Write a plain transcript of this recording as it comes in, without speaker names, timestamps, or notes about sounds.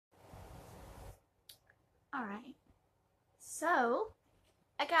Alright, so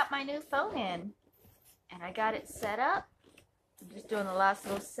I got my new phone in and I got it set up. I'm just doing the last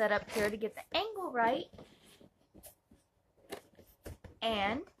little setup here to get the angle right.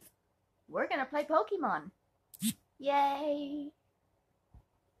 And we're gonna play Pokemon. Yay!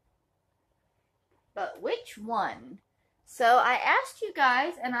 But which one? So I asked you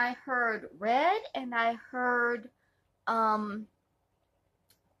guys and I heard red and I heard Heart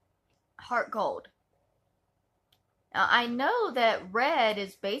Gold. Now, I know that red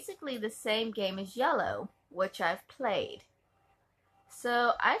is basically the same game as yellow, which I've played.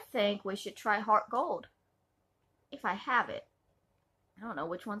 So I think we should try Heart Gold. If I have it. I don't know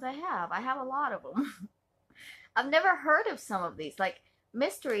which ones I have. I have a lot of them. I've never heard of some of these, like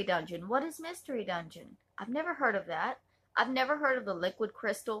Mystery Dungeon. What is Mystery Dungeon? I've never heard of that. I've never heard of the Liquid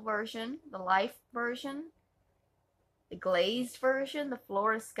Crystal version, the Life version, the Glazed version, the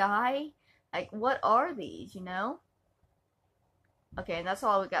Flora Sky. Like, what are these, you know? Okay, and that's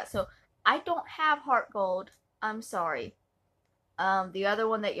all we got. So, I don't have Heart Gold. I'm sorry. The other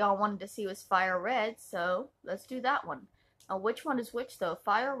one that y'all wanted to see was Fire Red, so let's do that one. Which one is which, though?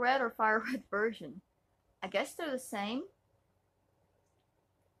 Fire Red or Fire Red version? I guess they're the same.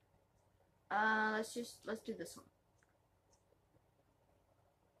 Let's do this one.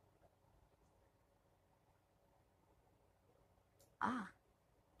 Ah.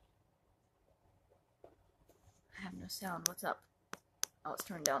 I have no sound. What's up? Oh, it's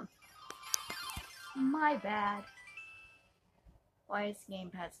turned down. My bad. Why is the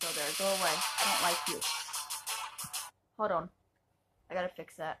gamepad still there? Go away. I don't like you. Hold on. I gotta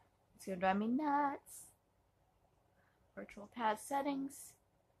fix that. It's gonna drive me nuts. Virtual pad settings.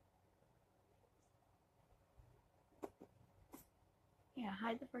 Yeah,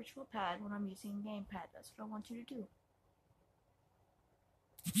 hide the virtual pad when I'm using gamepad. That's what I want you to do.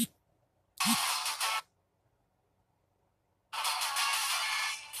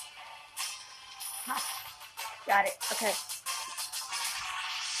 Ha. Got it. Okay.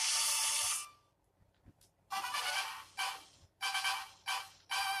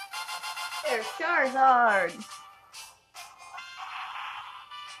 There's Charizard.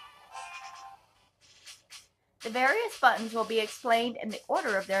 The various buttons will be explained in the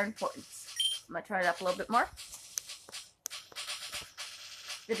order of their importance. I'm going to turn it up a little bit more.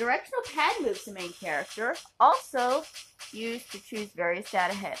 The directional pad moves the main character, also used to choose various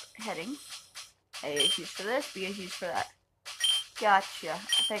data headings. A is used for this, B is used for that. Gotcha.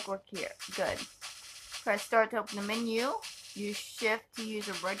 I think we're here. Good. Press start to open the menu. Use shift to use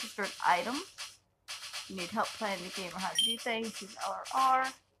a registered item. You need help planning the game or how to do things. Use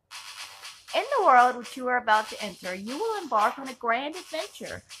LRR. In the world which you are about to enter, you will embark on a grand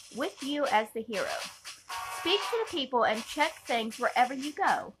adventure with you as the hero. Speak to the people and check things wherever you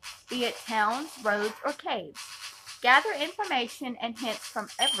go, be it towns, roads, or caves. Gather information and hints from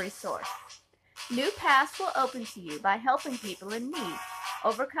every source. New paths will open to you by helping people in need,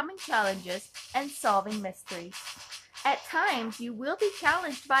 overcoming challenges, and solving mysteries. At times, you will be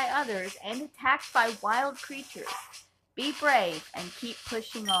challenged by others and attacked by wild creatures. Be brave and keep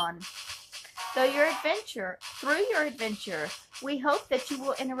pushing on. Through your adventure, we hope that you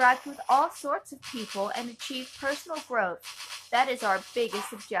will interact with all sorts of people and achieve personal growth. That is our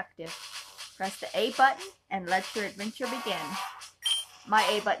biggest objective. Press the A button and let your adventure begin. My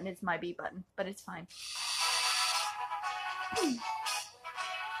A button is my B button, but it's fine.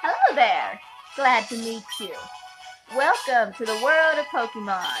 Hello there! Glad to meet you. Welcome to the world of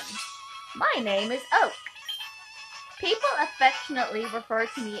Pokemon. My name is Oak. People affectionately refer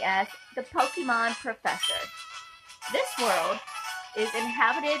to me as the Pokemon Professor. This world is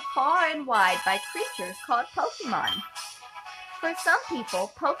inhabited far and wide by creatures called Pokemon. For some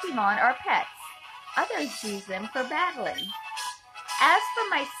people, Pokemon are pets. Others use them for battling. As for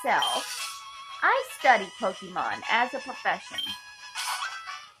myself, I study Pokemon as a profession.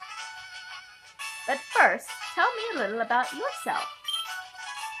 But first, tell me a little about yourself.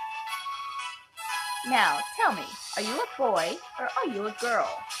 Now, tell me, are you a boy or are you a girl?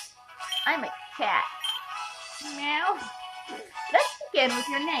 I'm a cat. Meow. Let's begin with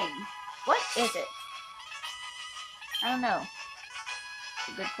your name. What is it? I don't know. It's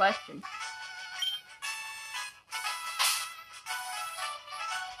a good question.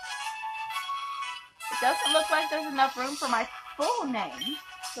 It doesn't look like there's enough room for my full name,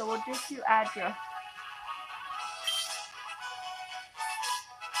 so we'll just do Adra.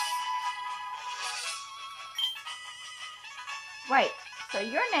 Right, so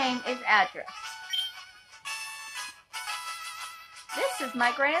your name is Adra. This is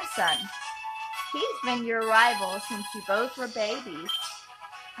my grandson. He's been your rival since you both were babies.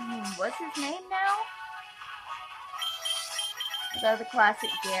 What's his name now? The classic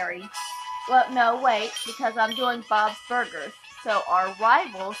Gary. Well, no, wait, because I'm doing Bob's Burgers. So our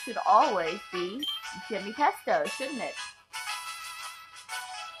rival should always be Jimmy Pesto, shouldn't it?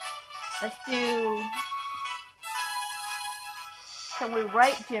 Let's do... Can we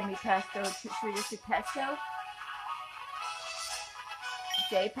write Jimmy Pesto? Should we just do Pesto?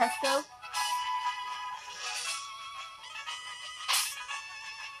 J Pesto?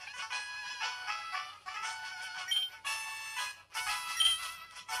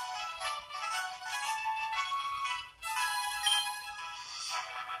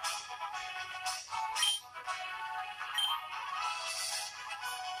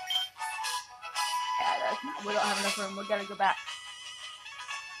 We don't have enough room. We gotta go back.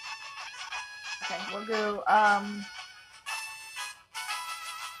 Okay, we'll go,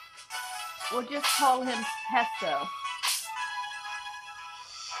 we'll just call him Pesto.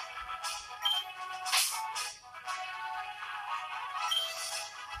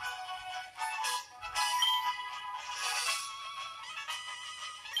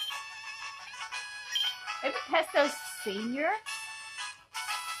 Maybe Pesto Senior?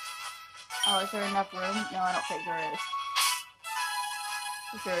 Oh, is there enough room? No, I don't think there is.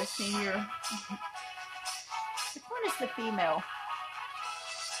 Is there a senior? Which one is the female?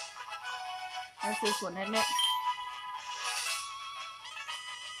 That's this one, isn't it?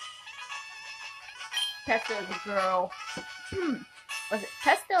 Pesto is a girl. Was it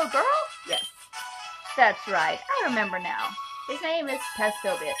Pesto Girl? Yes. That's right. I remember now. His name is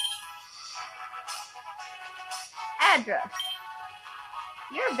Pesto Bitch. Adra.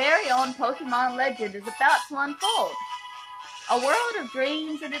 Your very own Pokemon legend is about to unfold. A world of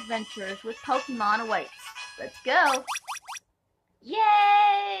dreams and adventures with Pokemon awaits. Let's go.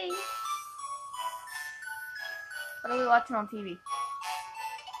 Yay! What are we watching on TV?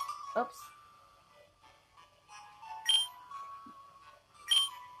 Oops.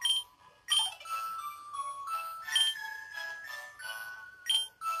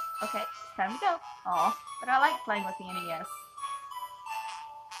 Okay, it's time to go. Aw, but I like playing with the NES.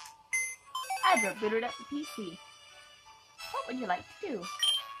 Adra booted up the PC. What would you like to do?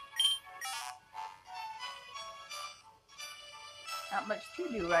 Not much to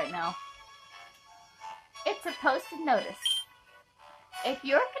do right now. It's a posted notice. If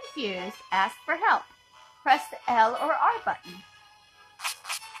you're confused, ask for help. Press the L or R button.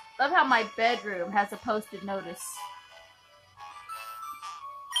 Love how my bedroom has a posted notice.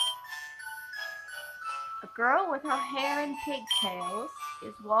 A girl with her hair in pigtails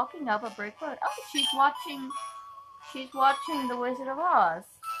is walking up a brick road. Oh, she's watching The Wizard of Oz.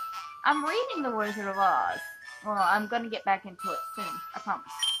 I'm reading The Wizard of Oz. Well, I'm going to get back into it soon. I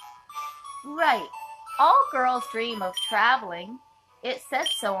promise. Right. All girls dream of traveling. It said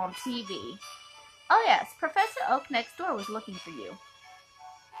so on TV. Oh yes, Professor Oak next door was looking for you.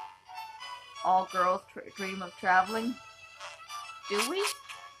 All girls dream of traveling. Do we?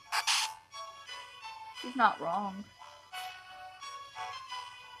 She's not wrong.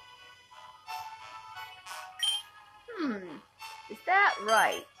 Is that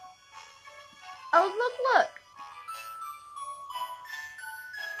right? Oh, look!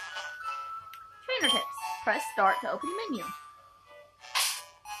 Trainer tips. Press start to open the menu.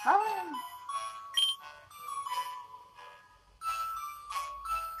 Oh.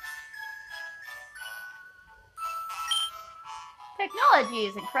 Technology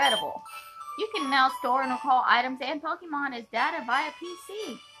is incredible. You can now store and recall items and Pokemon as data via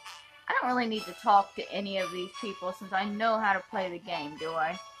PC. I don't really need to talk to any of these people since I know how to play the game, do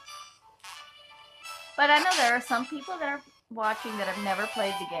I? But I know there are some people that are watching that have never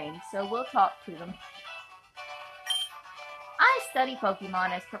played the game, so we'll talk to them. I study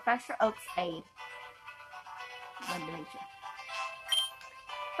Pokemon as Professor Oak's aide. Nice to meet you.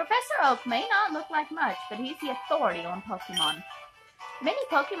 Professor Oak may not look like much, but he's the authority on Pokemon. Many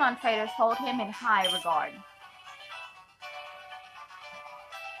Pokemon traders hold him in high regard.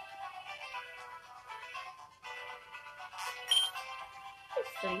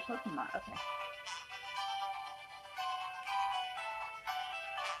 Study Pokemon, okay.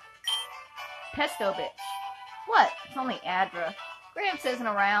 Pesto Bitch. What? It's only Adra. Gramps isn't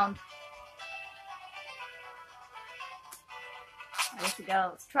around. I guess we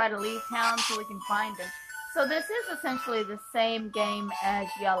gotta try to leave town so we can find him. So this is essentially the same game as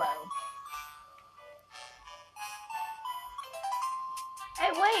Yellow. Hey,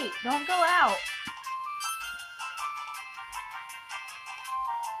 wait! Don't go out!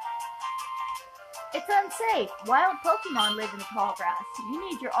 It's unsafe. Wild Pokemon live in the tall grass. You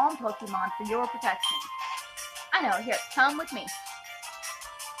need your own Pokemon for your protection. I know. Here, come with me.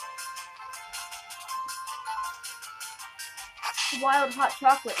 Wild hot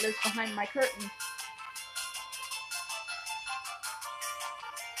chocolate lives behind my curtain.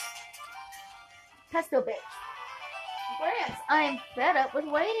 Pesto bitch. Gramps, I am fed up with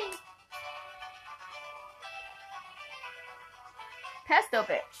waiting. Pesto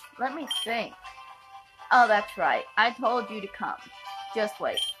bitch, let me think. Oh, that's right. I told you to come. Just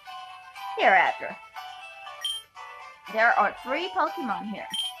wait. Here, Adra. There are 3 Pokemon here.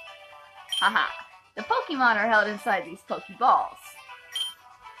 Haha. The Pokemon are held inside these Pokeballs.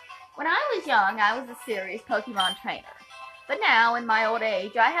 When I was young, I was a serious Pokemon trainer. But now, in my old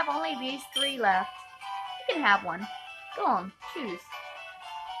age, I have only these 3 left. You can have one. Go on, choose.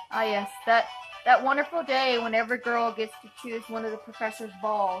 Ah yes, that wonderful day when every girl gets to choose one of the professor's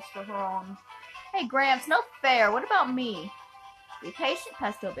balls for her own. Hey Gramps, no fair. What about me? Be patient,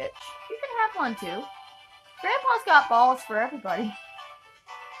 Pesto bitch. You can have one too. Grandpa's got balls for everybody.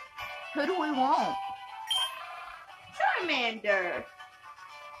 Who do we want? Charmander.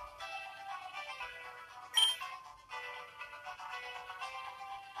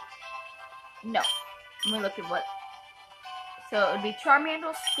 No. Let me look at what. So it would be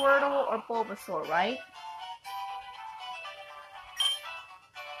Charmander, Squirtle, or Bulbasaur, right?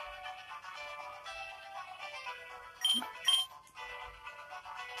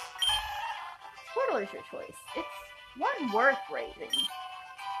 Squirtle is your choice. It's one worth raising.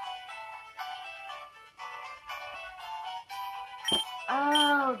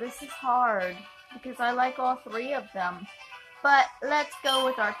 Oh, this is hard because I like all 3 of them. But let's go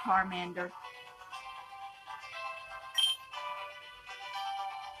with our Charmander.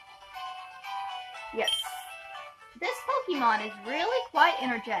 Yes. This Pokemon is really quite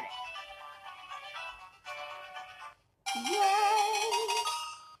energetic. Yay!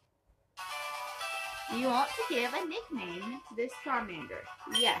 You want to give a nickname to this Charmander?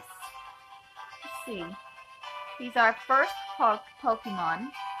 Yes. Let's see. He's our first Pokemon.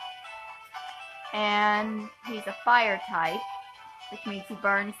 And he's a fire type, which means he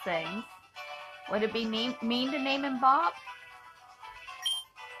burns things. Would it be mean to name him Bob?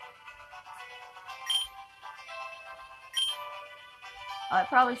 It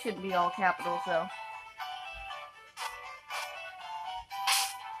probably shouldn't be all capitals, though.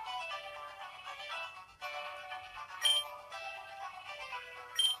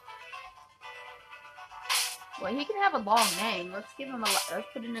 Well, he can have a long name. Let's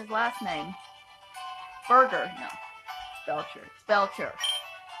put in his last name. Burger. No. Spelcher.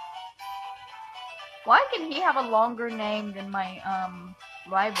 Why can he have a longer name than my,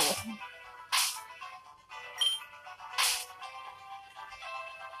 rival?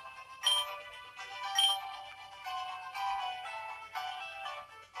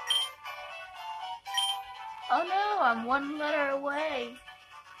 Oh no, I'm 1 letter away.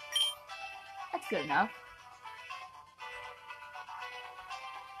 That's good enough.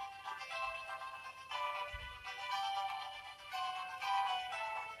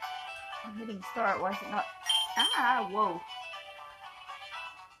 I'm hitting start, why is it not? Ah, whoa.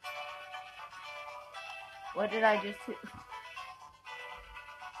 What did I just hit?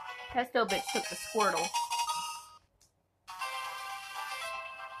 Pesto bitch took the Squirtle.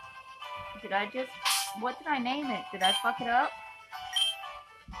 What did I name it? Did I fuck it up?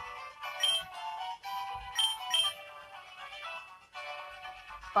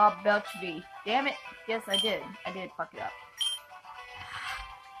 Bob Belchby. Damn it. Yes, I did. I did fuck it up.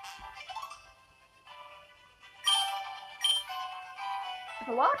 If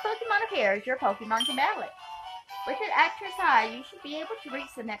a wild Pokemon appears, your Pokemon can battle it. With it at your side, you should be able to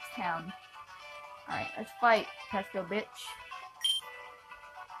reach the next town. Alright, let's fight, Pesto bitch.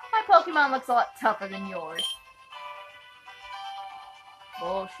 My Pokemon looks a lot tougher than yours.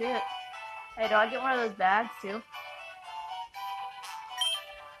 Bullshit. Hey, do I get one of those bags too?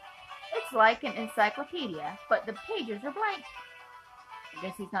 It's like an encyclopedia, but the pages are blank. I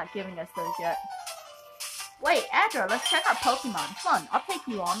guess he's not giving us those yet. Wait, Adra, let's check our Pokemon. Fun, I'll take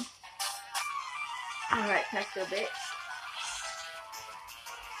you on. Alright, Pesto bitch.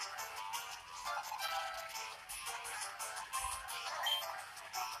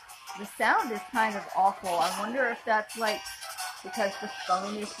 The sound is kind of awful. I wonder if that's like because the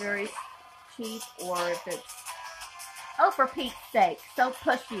phone is very cheap or if it's... Oh, for Pete's sake. So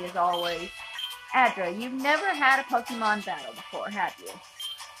pushy as always. Adra, you've never had a Pokemon battle before, have you?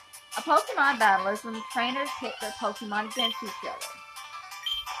 A Pokemon battle is when the trainers pit their Pokemon against each other.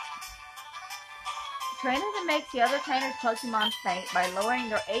 The trainer that makes the other trainer's Pokemon faint by lowering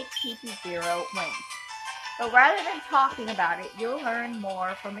their HP to 0 wins. But rather than talking about it, you'll learn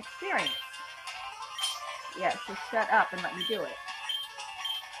more from experience. Yes, just shut up and let me do it.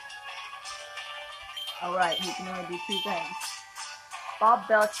 Alright, he can only do 2 things. Bob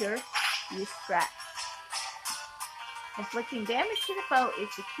Belcher, use Scratch. Inflicting damage to the foe is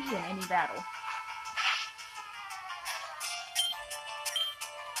the key in any battle.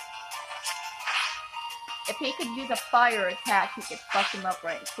 If he could use a fire attack, he could fuck him up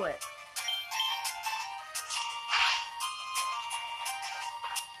right quick.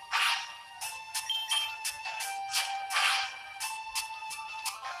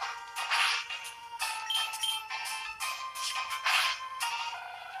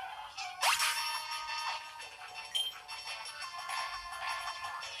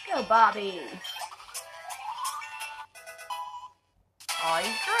 Go, Bobby. Oh,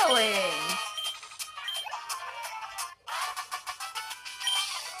 he's throwing.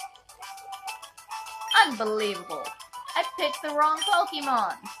 Unbelievable. I picked the wrong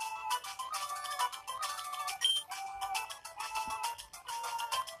Pokemon.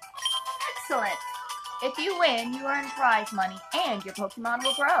 Excellent. If you win, you earn prize money and your Pokemon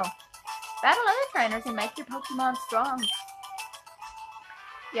will grow. Battle other trainers and make your Pokemon strong.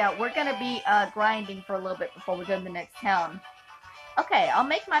 Yeah, we're gonna be grinding for a little bit before we go to the next town. Okay, I'll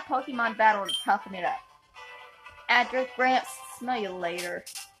make my Pokemon battle to toughen it up. Address Gramps, smell you later.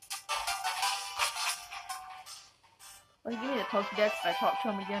 Well, give me the Pokédex if I talk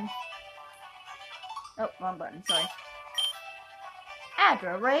to him again. Oh, wrong button, sorry.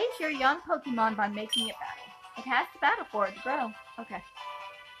 Adra, raise your young Pokemon by making it battle. It has to battle for it to grow. Okay.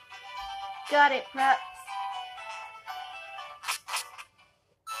 Got it, Preps.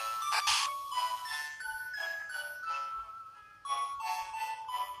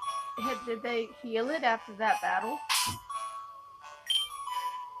 Did they heal it after that battle?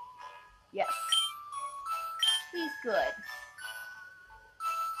 Yes. He's good.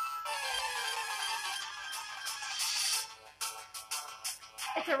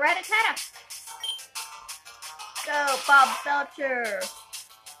 It's a Rattata! Go, Bob Belcher!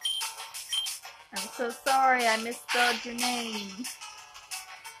 I'm so sorry I misspelled your name.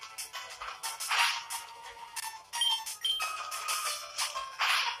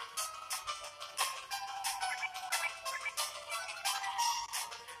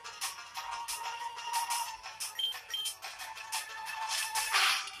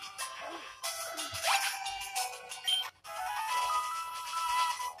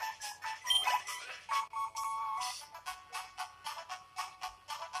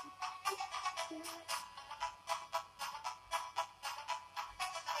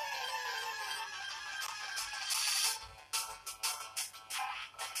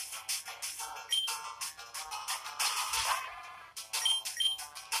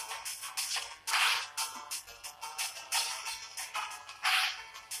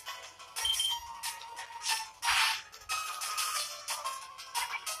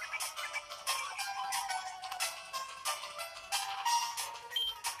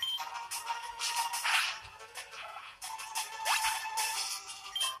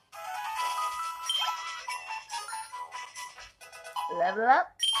 Level up.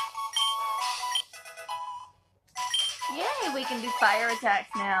 Yay, we can do fire attacks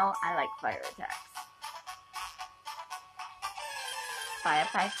now. I like fire attacks. Fire,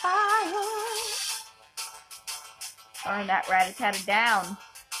 fire, fire. Burn that Rattata down.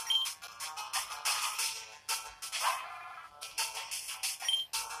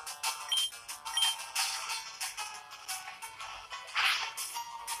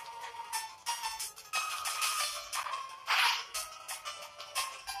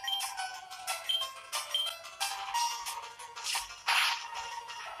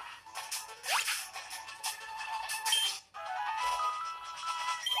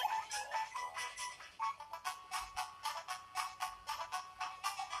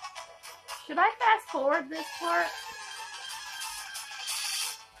 Should I fast forward this part?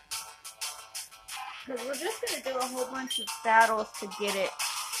 Because we're just going to do a whole bunch of battles to get it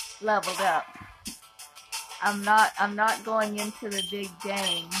leveled up. I'm not going into the big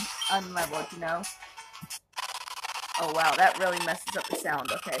game unleveled, you know? Oh wow, that really messes up the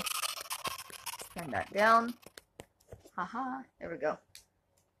sound. Okay. Turn that down. Haha, there we go.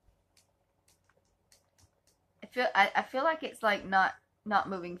 I feel like it's like not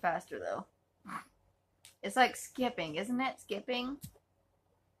moving faster though. It's like skipping, isn't it? Skipping.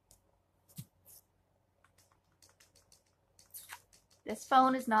 This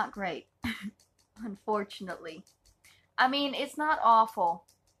phone is not great, unfortunately. I mean, it's not awful,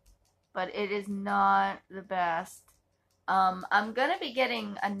 but it is not the best. I'm gonna be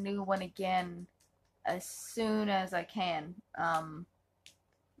getting a new one again as soon as I can.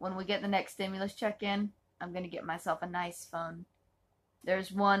 When we get the next stimulus check in, I'm gonna get myself a nice phone.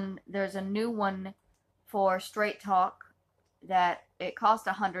 There's a new one for Straight Talk, that it cost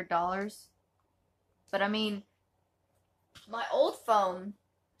 $100. But I mean, my old phone,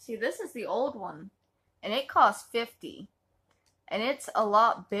 see, this is the old one, and it cost 50. And it's a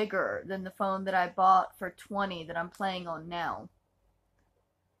lot bigger than the phone that I bought for 20 that I'm playing on now.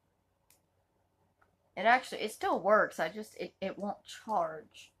 It still works. It won't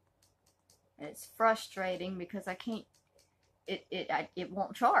charge. And it's frustrating because I can't, it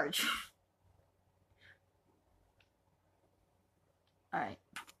won't charge. Alright.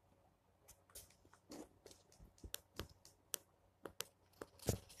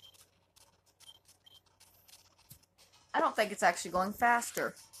 I don't think it's actually going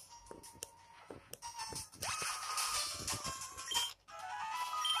faster.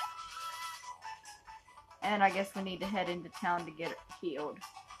 And I guess we need to head into town to get it healed.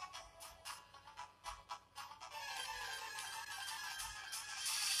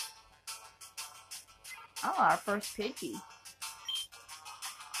 Oh, our first Pidgey.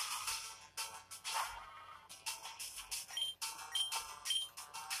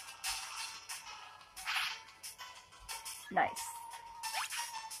 Nice.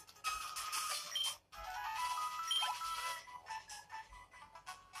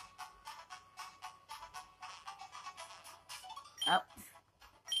 Oh.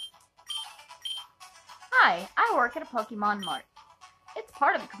 Hi, I work at a Pokemon Mart. It's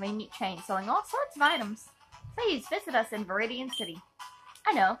part of a convenient chain selling all sorts of items. Please visit us in Viridian City.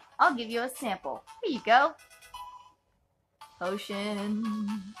 I know, I'll give you a sample. Here you go.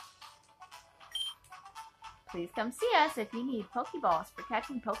 Potion. Please come see us if you need Pokeballs for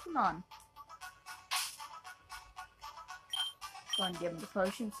catching Pokemon. Go and give him the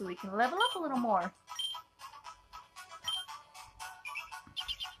potion so we can level up a little more.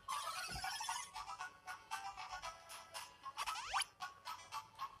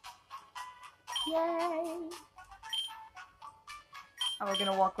 Yay! And we're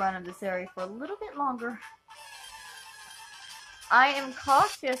gonna walk around in this area for a little bit longer. I am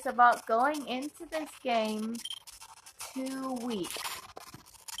cautious about going into this game too weak.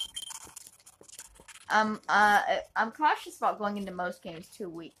 I'm cautious about going into most games too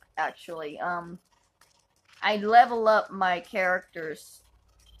weak, actually. I level up my characters.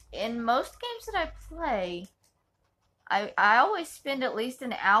 In most games that I play, I always spend at least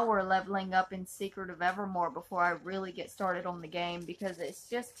an hour leveling up in Secret of Evermore before I really get started on the game because it's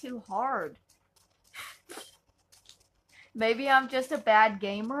just too hard. Maybe I'm just a bad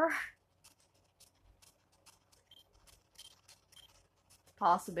gamer.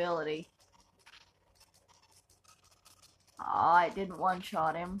 Possibility. Aw, I didn't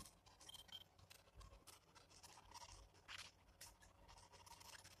one-shot him.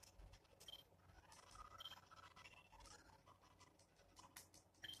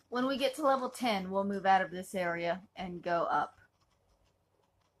 When we get to level 10, we'll move out of this area and go up.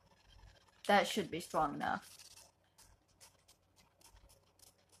 That should be strong enough.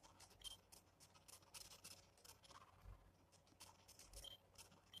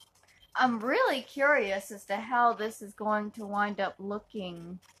 I'm really curious as to how this is going to wind up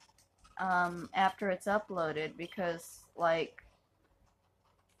looking after it's uploaded because, like,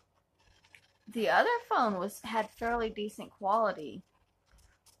 the other phone had fairly decent quality.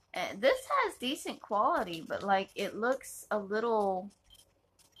 And this has decent quality, but, like, it looks a little,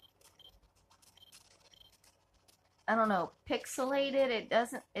 I don't know, pixelated.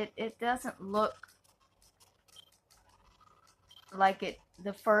 It doesn't look like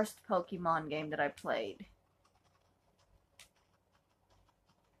the first Pokemon game that I played.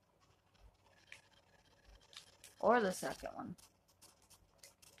 Or the second one.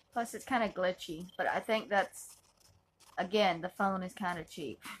 Plus it's kind of glitchy, but I think that's, again, the phone is kind of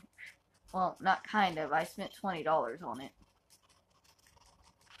cheap. Well, not kind of. I spent $20 on it.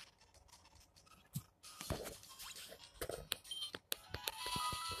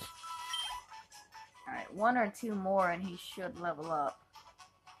 Alright, 1 or 2 more and he should level up.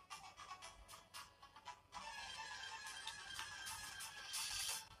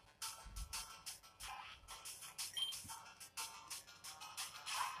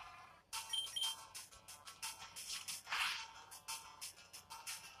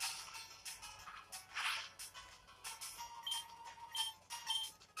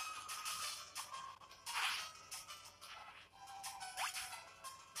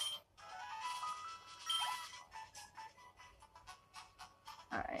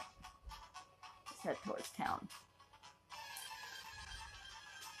 Alright. Let's head towards town.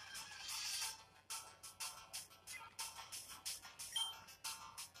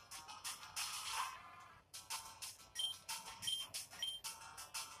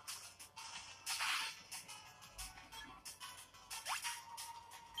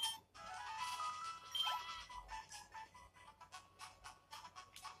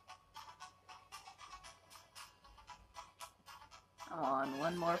 Come on,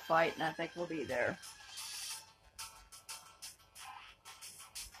 one more fight and I think we'll be there.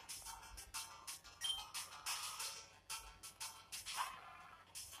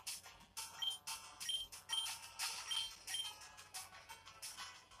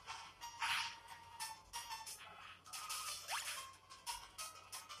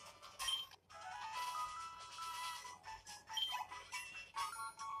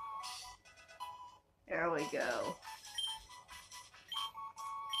 There we go.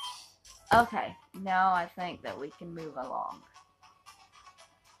 Okay, now I think that we can move along.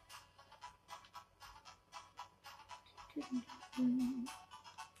 See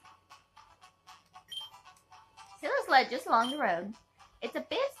those ledges along the road? It's a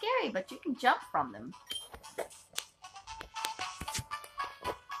bit scary, but you can jump from them.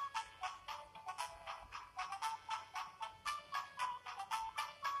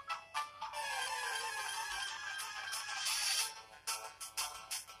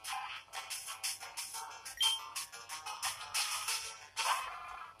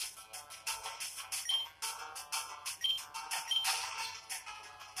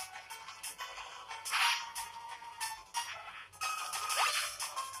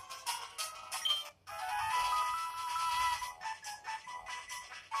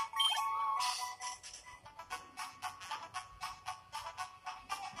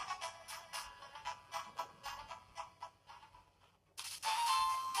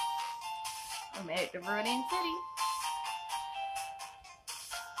 We made it to Viridian City.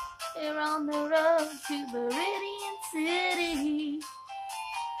 We're on the road to Viridian City.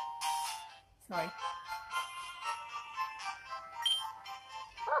 Sorry.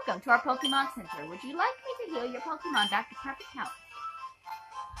 Welcome to our Pokemon Center. Would you like me to heal your Pokemon back to perfect health?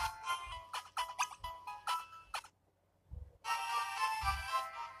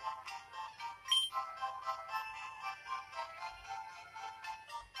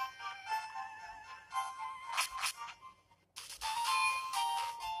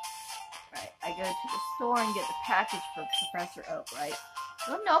 I go to the store and get the package for Professor Oak, right?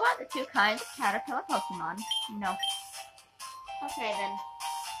 You want to know about the two kinds of caterpillar Pokemon? No. Okay, then.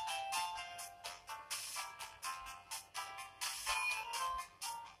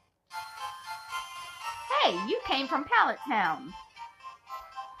 Hey, you came from Pallet Town.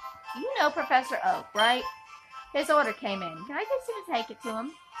 You know Professor Oak, right? His order came in. Can I get you to take it to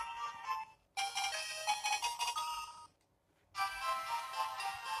him?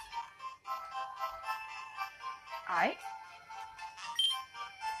 Alright.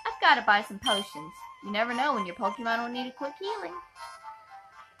 I've got to buy some potions. You never know when your Pokemon will need a quick healing.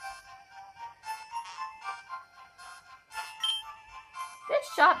 This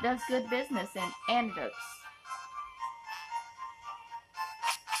shop does good business in antidotes.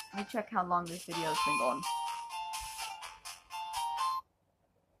 Let me check how long this video's been going.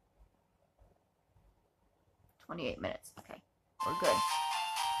 $28. Okay, we're good.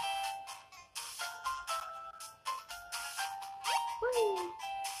 Whee!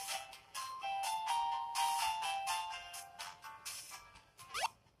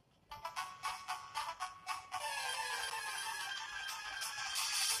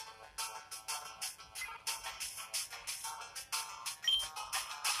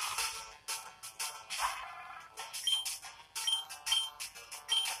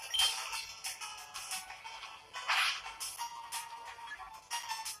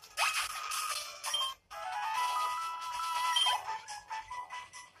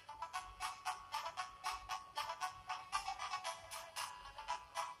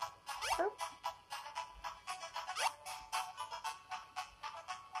 Oh.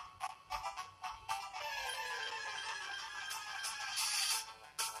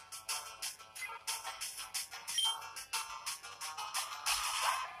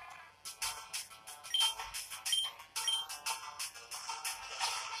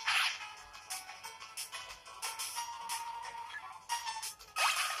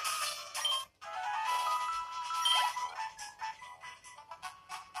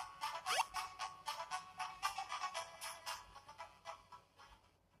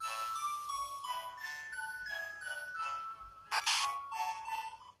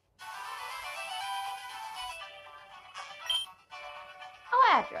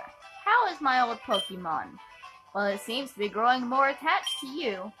 Adra, how is my old Pokemon? Well, it seems to be growing more attached to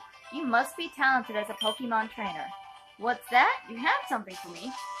you. You must be talented as a Pokemon trainer. What's that? You have something for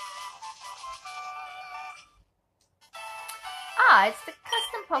me. Ah, it's the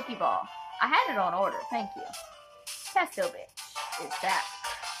custom Pokeball. I had it on order, thank you. Pestovich is back.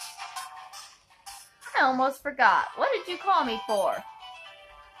 I almost forgot. What did you call me for?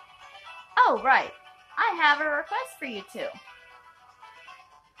 Oh, right. I have a request for you two.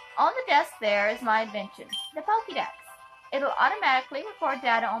 On the desk there is my invention, the Pokédex. It'll automatically record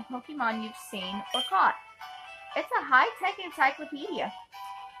data on Pokemon you've seen or caught. It's a high-tech encyclopedia.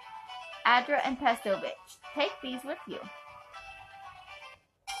 Adra and Pestovich, take these with you.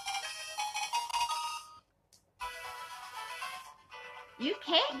 You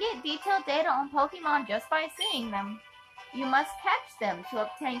can't get detailed data on Pokemon just by seeing them. You must catch them to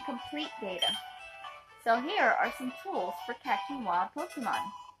obtain complete data. So here are some tools for catching wild Pokemon.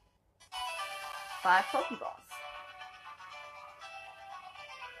 5 Pokeballs.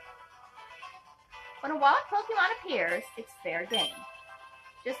 When a wild Pokemon appears, it's fair game.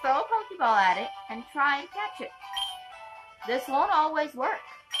 Just throw a Pokeball at it and try and catch it. This won't always work.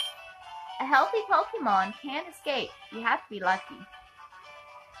 A healthy Pokemon can't escape. You have to be lucky.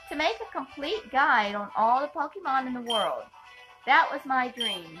 To make a complete guide on all the Pokemon in the world. That was my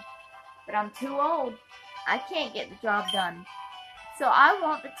dream. But I'm too old. I can't get the job done. So I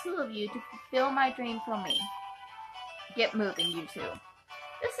want the 2 of you to fulfill my dream for me. Get moving, you 2.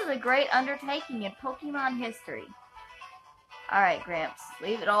 This is a great undertaking in Pokemon history. Alright, Gramps,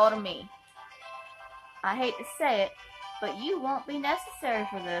 leave it all to me. I hate to say it, but you won't be necessary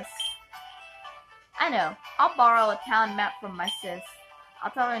for this. I know. I'll borrow a town map from my sis. I'll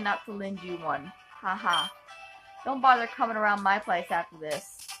tell her not to lend you one. Haha. Don't bother coming around my place after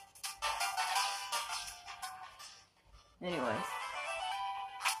this. Anyways.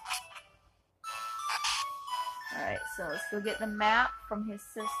 Alright, so let's go get the map from his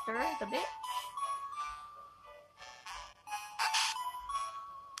sister, the bitch.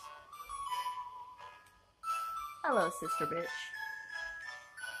 Hello, sister bitch.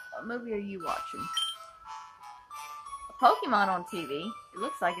 What movie are you watching? A Pokemon on TV. It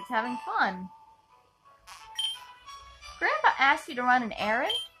looks like it's having fun. Grandpa asked you to run an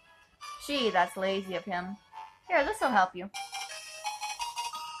errand? Gee, that's lazy of him. Here, this'll help you.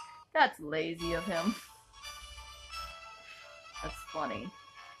 That's lazy of him. That's funny.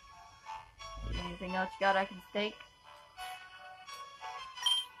 Anything else you got I can take?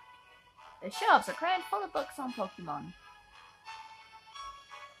 The shelves are crammed full of books on Pokemon.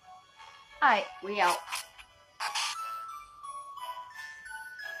 Alright, we out.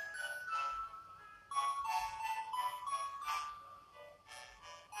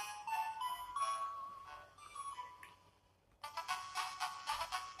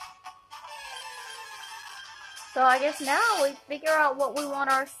 So I guess now we figure out what we want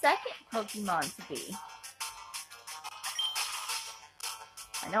our second Pokemon to be.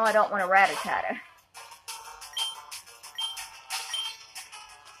 I know I don't want a Rattata.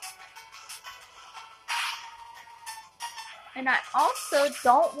 And I also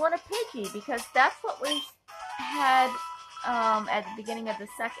don't want a Pidgey because that's what we had at the beginning of the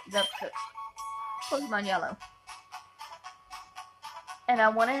Pokemon Yellow. And I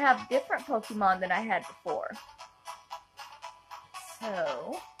want to have different Pokemon than I had before.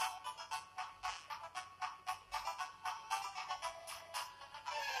 So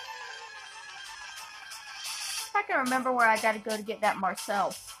I can remember where I gotta go to get that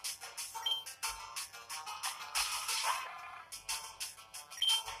Marcel.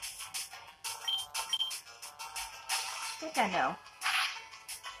 I think I know.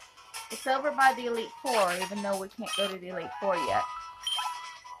 It's over by the Elite Four, even though we can't go to the Elite Four yet.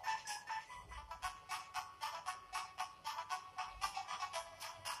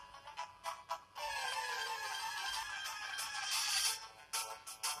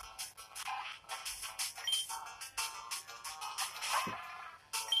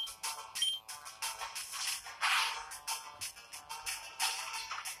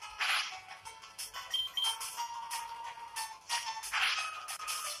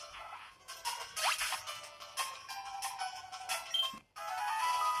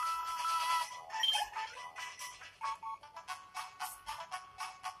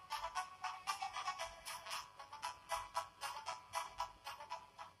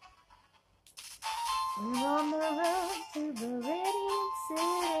 We're on the road to Viridian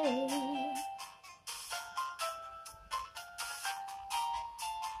City.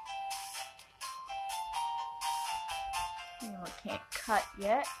 And we can't cut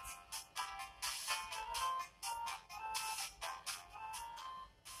yet.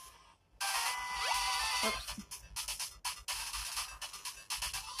 Oops.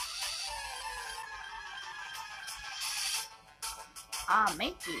 Ah,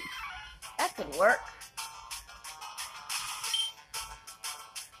 Minky. That could work.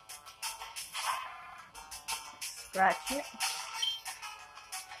 Scratch it.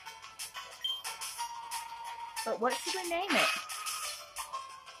 But what should we name it?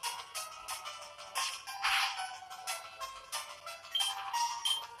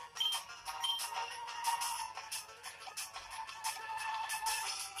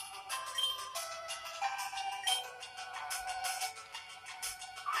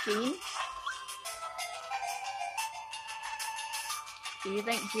 Gene? Do you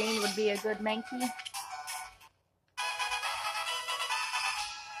think Gene would be a good Mankey?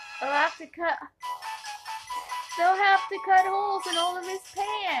 They'll have to cut holes in all of his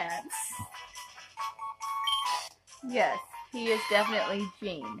pants. Yes, he is definitely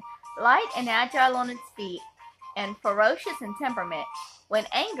Gene. Light and agile on its feet, and ferocious in temperament. When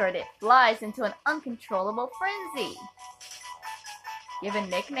angered, it flies into an uncontrollable frenzy. Give a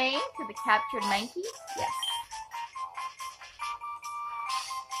nickname to the captured Mankey? Yes.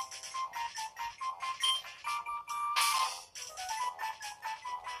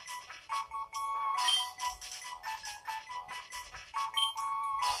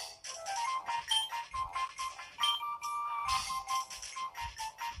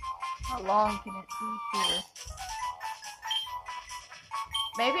 How long can it be here?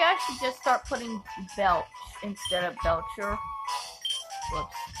 Maybe I should just start putting Belch instead of Belcher.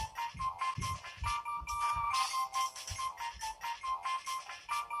 Whoops.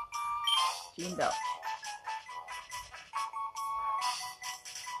 Gene Belch.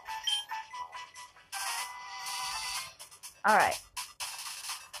 Alright.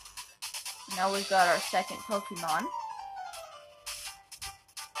 Now we've got our second Pokemon.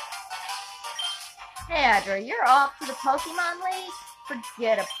 Hey Adra, you're off to the Pokemon League?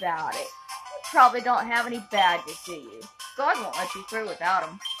 Forget about it. You probably don't have any badges, do you? God won't let you through without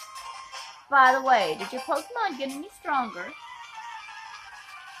them. By the way, did your Pokemon get any stronger?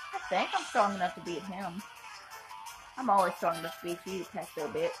 I think I'm strong enough to beat him. I'm always strong enough to beat you, pesto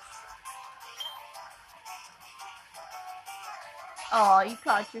bitch. Aw, you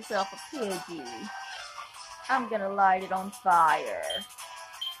caught yourself a Pidgey. I'm gonna light it on fire.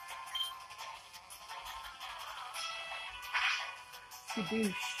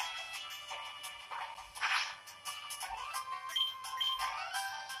 Skadoosh.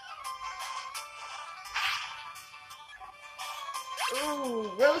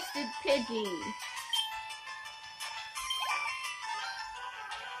 Ooh, roasted Pidgey.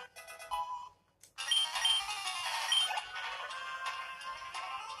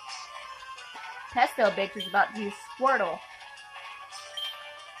 Pesto bitch is about to use Squirtle.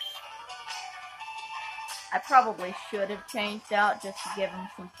 I probably should have changed out just to give him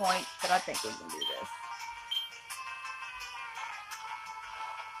some points, but I think we can do this.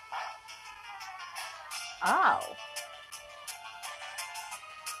 Oh.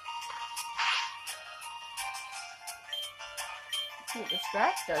 Let's see if the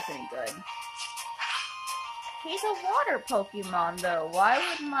scratch does any good. He's a water Pokemon, though. Why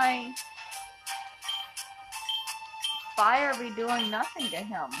would my fire be doing nothing to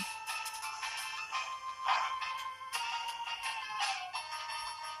him?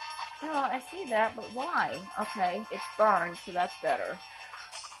 No, I see that, but why? Okay, it's burned, so that's better.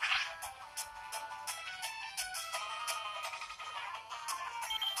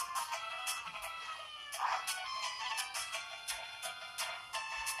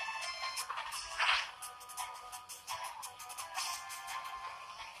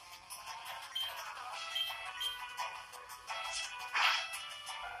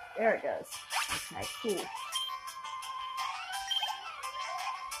 There it goes. Okay, cool.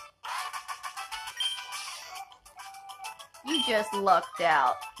 You just lucked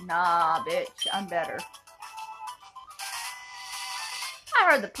out. Nah, bitch, I'm better. I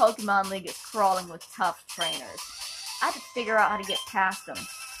heard the Pokemon League is crawling with tough trainers. I have to figure out how to get past them.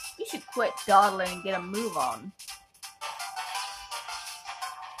 You should quit dawdling and get a move on.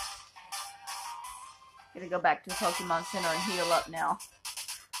 Gotta go back to the Pokemon Center and heal up now.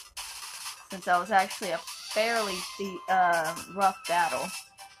 Since that was actually a fairly rough battle.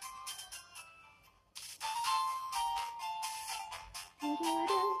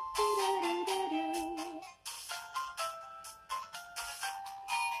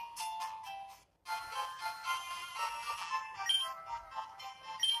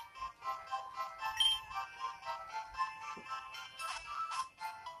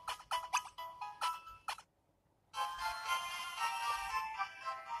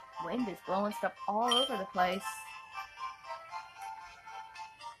 Wind is blowing stuff all over the place.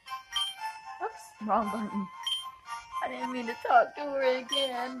 Oops, wrong button. I didn't mean to talk to her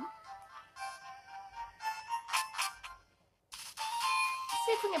again. Let's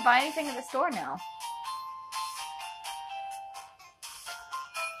see if we can buy anything at the store now.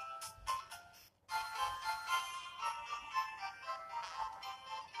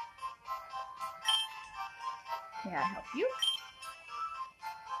 May I help you?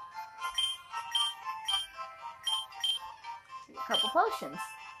 A couple potions.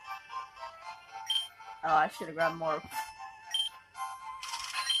 Oh, I should have grabbed more.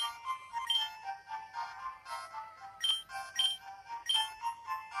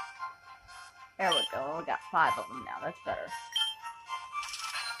 There we go. We got 5 of them now. That's better.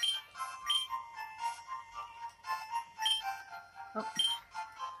 Oh.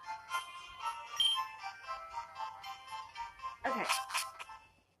 Okay.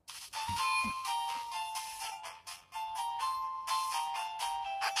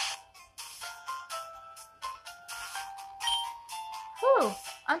 Whew.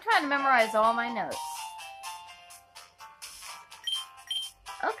 I'm trying to memorize all my notes.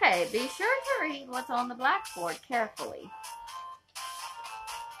 Okay, be sure to read what's on the blackboard carefully.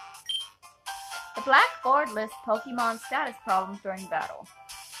 The blackboard lists Pokemon status problems during battle.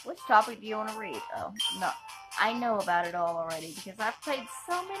 Which topic do you want to read? Oh, no. I know about it all already because I've played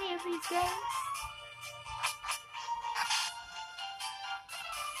so many of these games.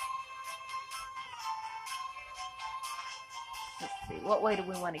 Let's see, what way do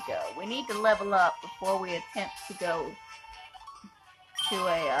we want to go? We need to level up before we attempt to go to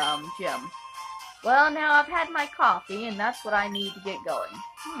a gym. Well, now I've had my coffee, and that's what I need to get going.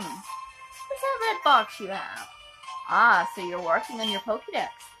 What's that red box you have? Ah, so you're working on your Pokédex.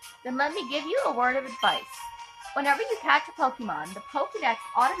 Then let me give you a word of advice. Whenever you catch a Pokemon, the Pokédex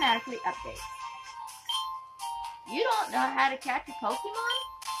automatically updates. You don't know how to catch a Pokemon?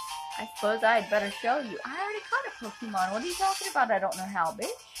 I suppose I'd better show you. I already caught a Pokemon. What are you talking about? I don't know how, bitch.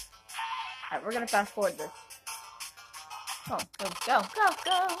 Alright, we're gonna fast forward this. Oh, go, go, go,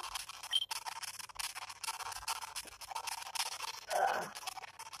 go.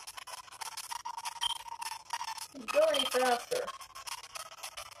 Can't go any faster.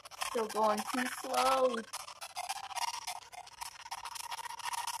 Still going too slow.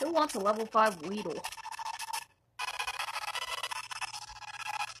 Who wants a level 5 Weedle?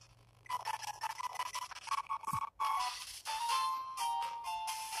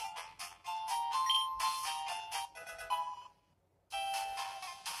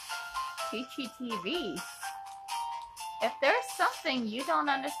 Teachy TV. If there's something you don't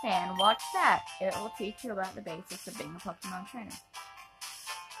understand, watch that. It will teach you about the basics of being a Pokemon trainer.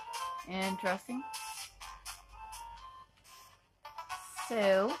 Interesting.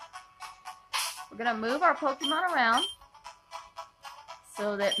 So, we're gonna move our Pokemon around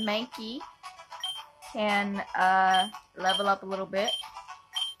so that Mankey can level up a little bit.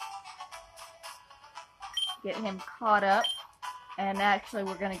 Get him caught up. And actually,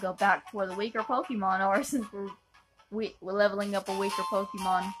 we're gonna go back to where the weaker Pokemon are since we're leveling up a weaker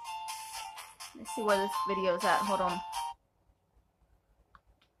Pokemon. Let's see where this video is at. Hold on.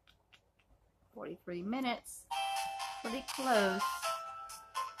 43 minutes. Pretty close.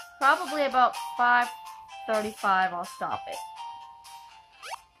 Probably about 5:35 I'll stop it.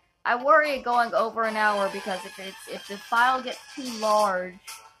 I worry going over an hour because if the file gets too large,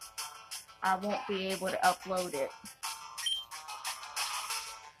 I won't be able to upload it.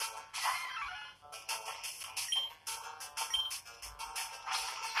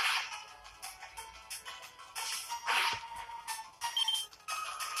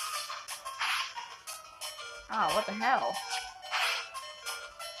 Oh, what the hell?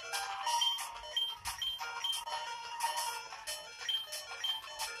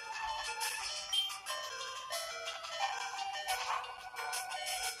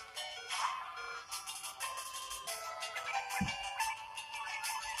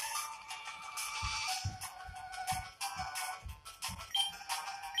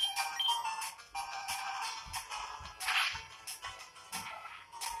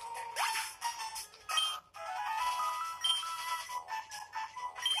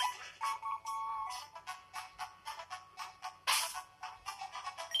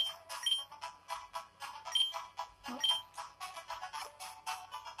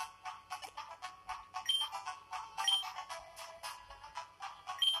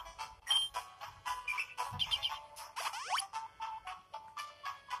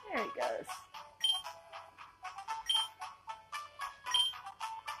 There he goes.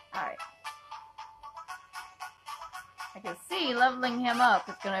 Alright. I can see leveling him up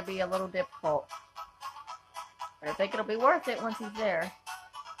is going to be a little difficult. But I think it'll be worth it once he's there.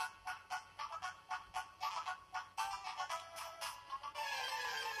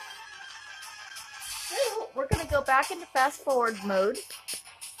 So, we're going to go back into fast forward mode.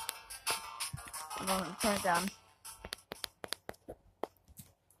 I'm going to turn it down.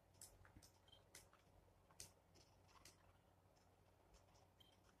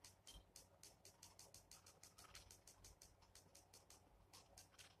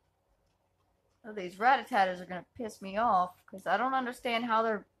 Oh, these Rattatas are going to piss me off because I don't understand how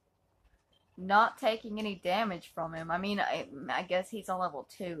they're not taking any damage from him. I mean, I guess he's on level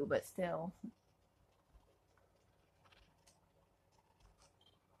 2, but still.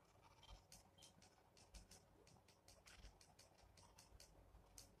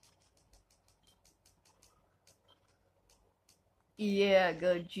 Yeah,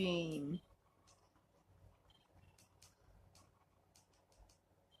 go Jean.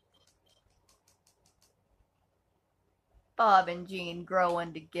 Bob and Jean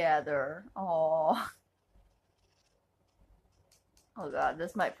growing together. Aww. Oh god,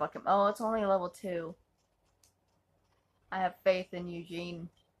 this might fuck him. Oh, it's only level 2. I have faith in Eugene.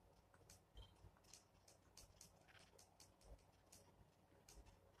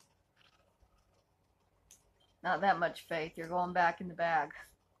 Not that much faith. You're going back in the bag.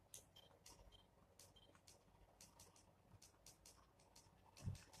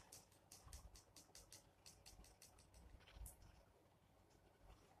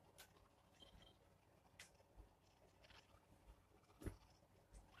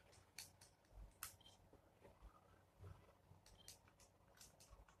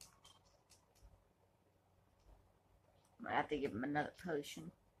 I have to give him another potion.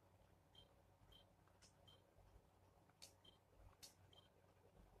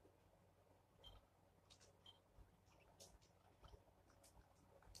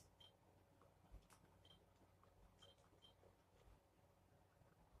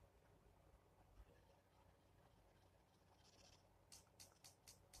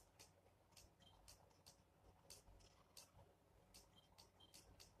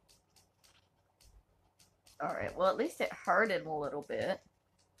 Alright, well at least it hurted a little bit.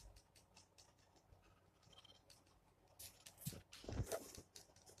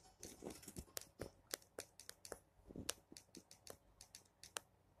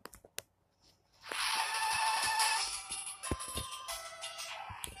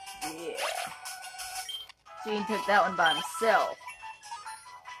 Yeah. Gene took that one by himself.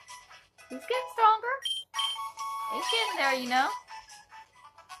 He's getting stronger. He's getting there, you know.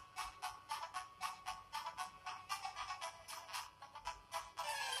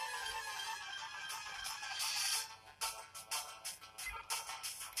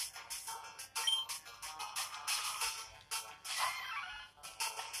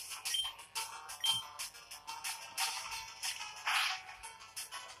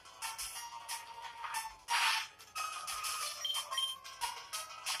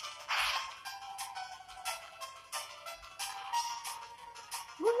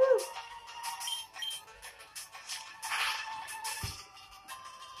 Woohoo!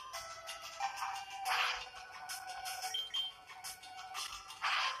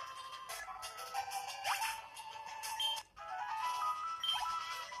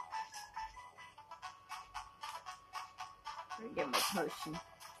 Get my potion.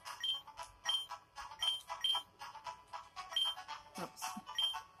 Oops.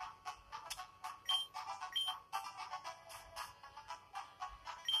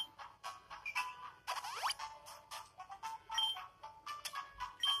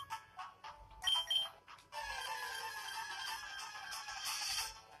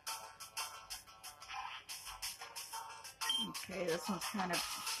 Okay, this one's kind of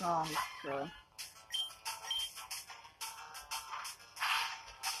strong, so.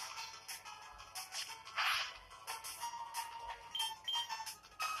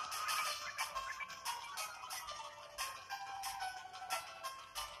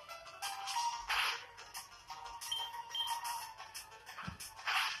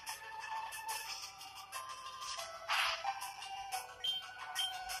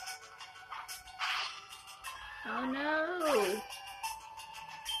 Oh no!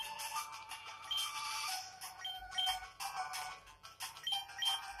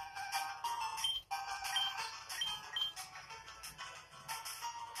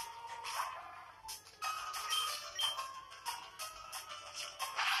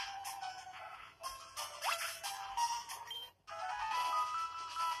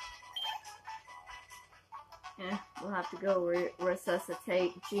 We'll have to go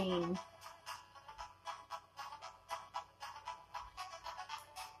resuscitate Jean.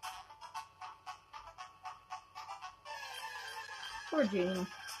 Poor Jean.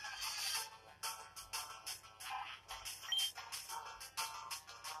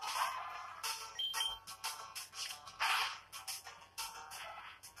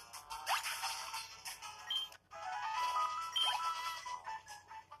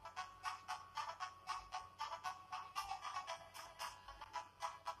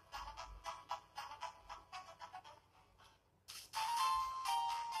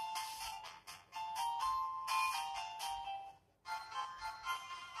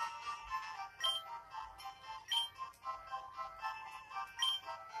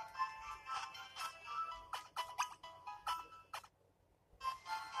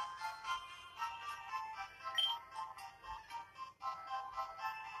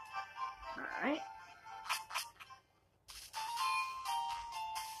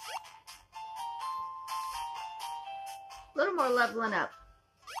 little more leveling up.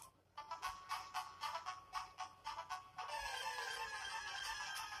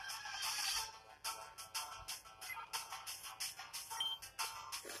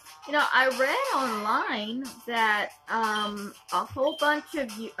 You know, I read online that a whole bunch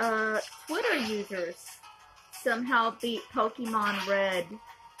of Twitter users somehow beat Pokemon Red,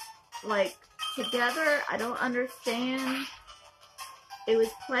 like, together. I don't understand. It was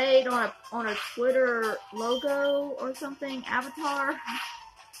played on a Twitter logo or something, avatar.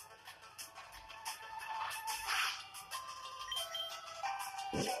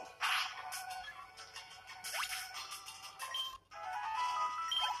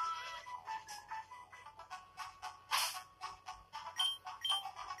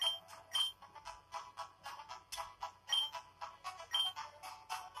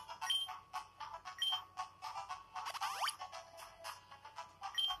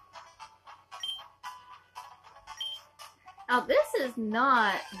 Now, this is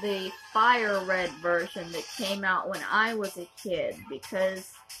not the Fire Red version that came out when I was a kid,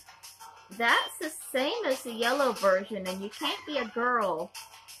 because that's the same as the yellow version, and you can't be a girl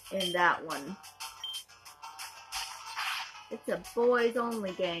in that one. It's a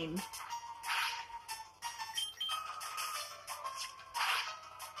boys-only game.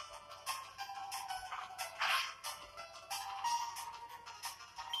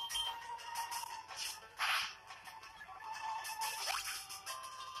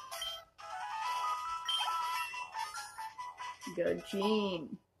 Good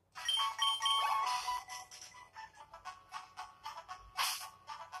Gene.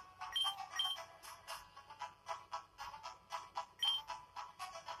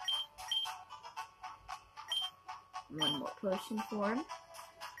 One more potion for him.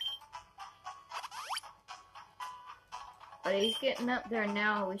 But he's getting up there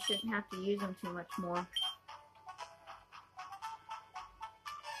now. We shouldn't have to use him too much more.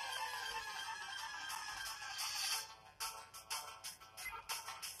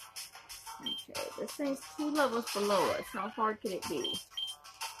 Okay, this thing's 2 levels below us. How hard could it be?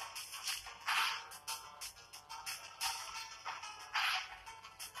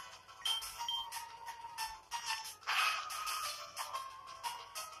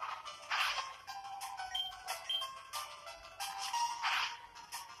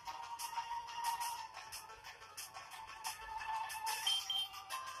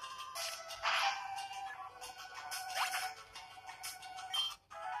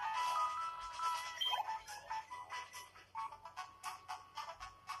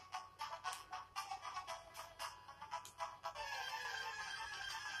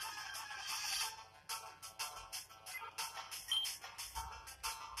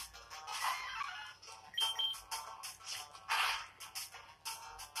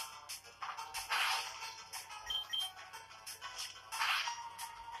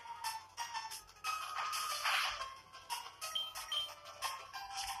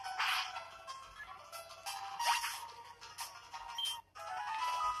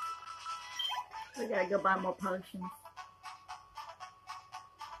 We gotta go buy more potions.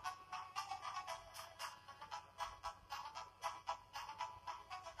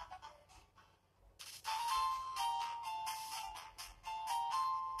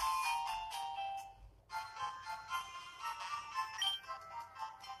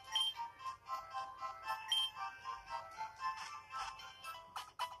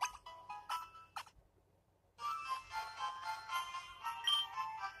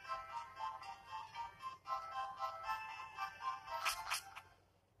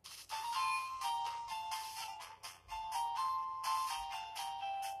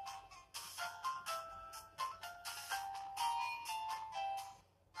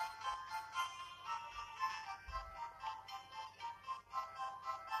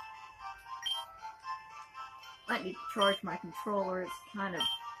 Might need to charge my controller. It's kind of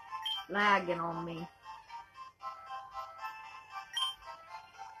lagging on me.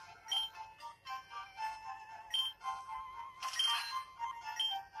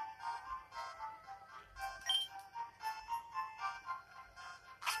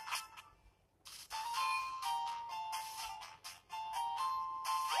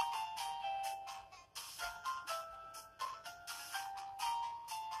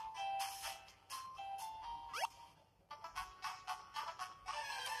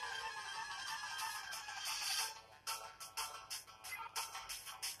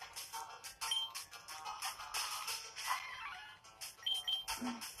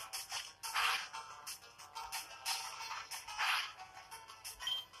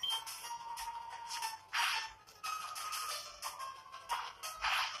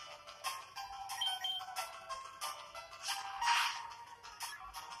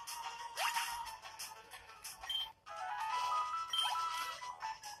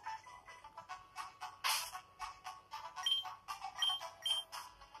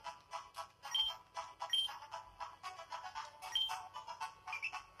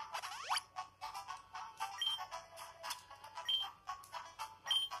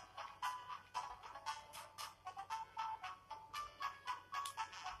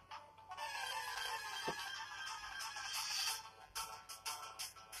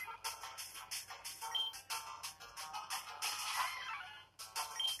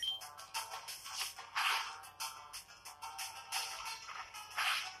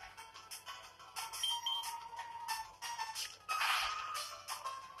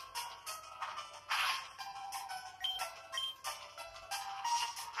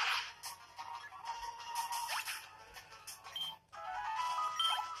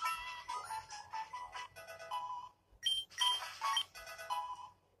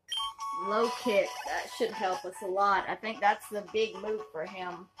 Low kick. That should help us a lot. I think that's the big move for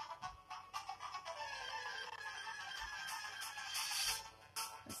him.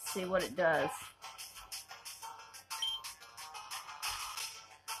 Let's see what it does.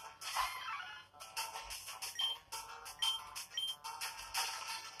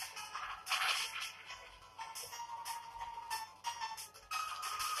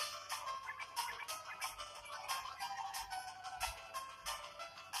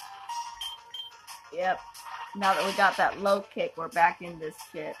 Yep. Now that we got that low kick, we're back in this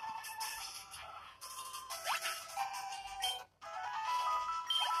shit.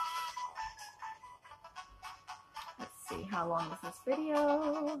 Let's see, how long is this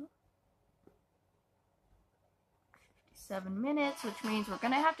video? 57 minutes, which means we're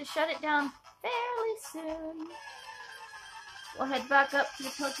gonna have to shut it down fairly soon. We'll head back up to the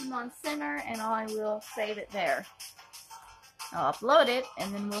Pokemon Center and I will save it there. I'll upload it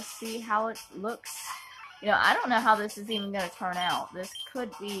and then we'll see how it looks. You know, I don't know how this is even going to turn out. This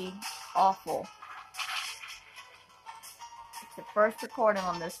could be awful. It's the first recording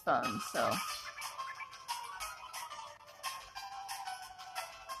on this phone, so.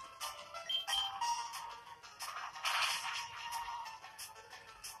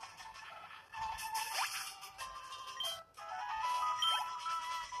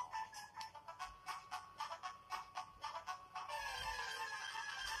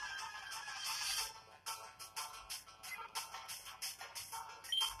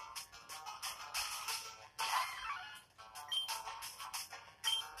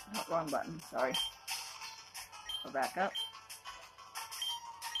 Oh, wrong button, sorry. Go back up.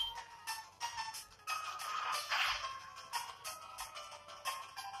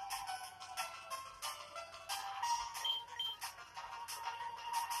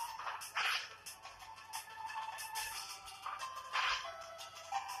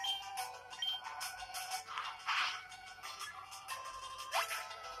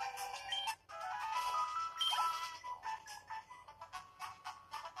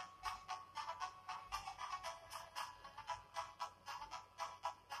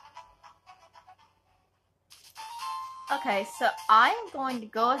 Okay, so I'm going to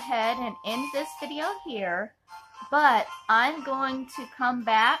go ahead and end this video here, but I'm going to come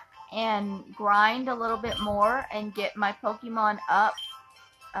back and grind a little bit more and get my Pokemon up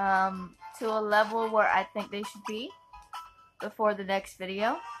to a level where I think they should be before the next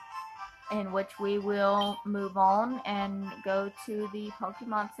video, in which we will move on and go to the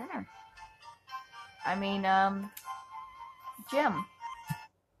Pokemon Center. I mean, gym.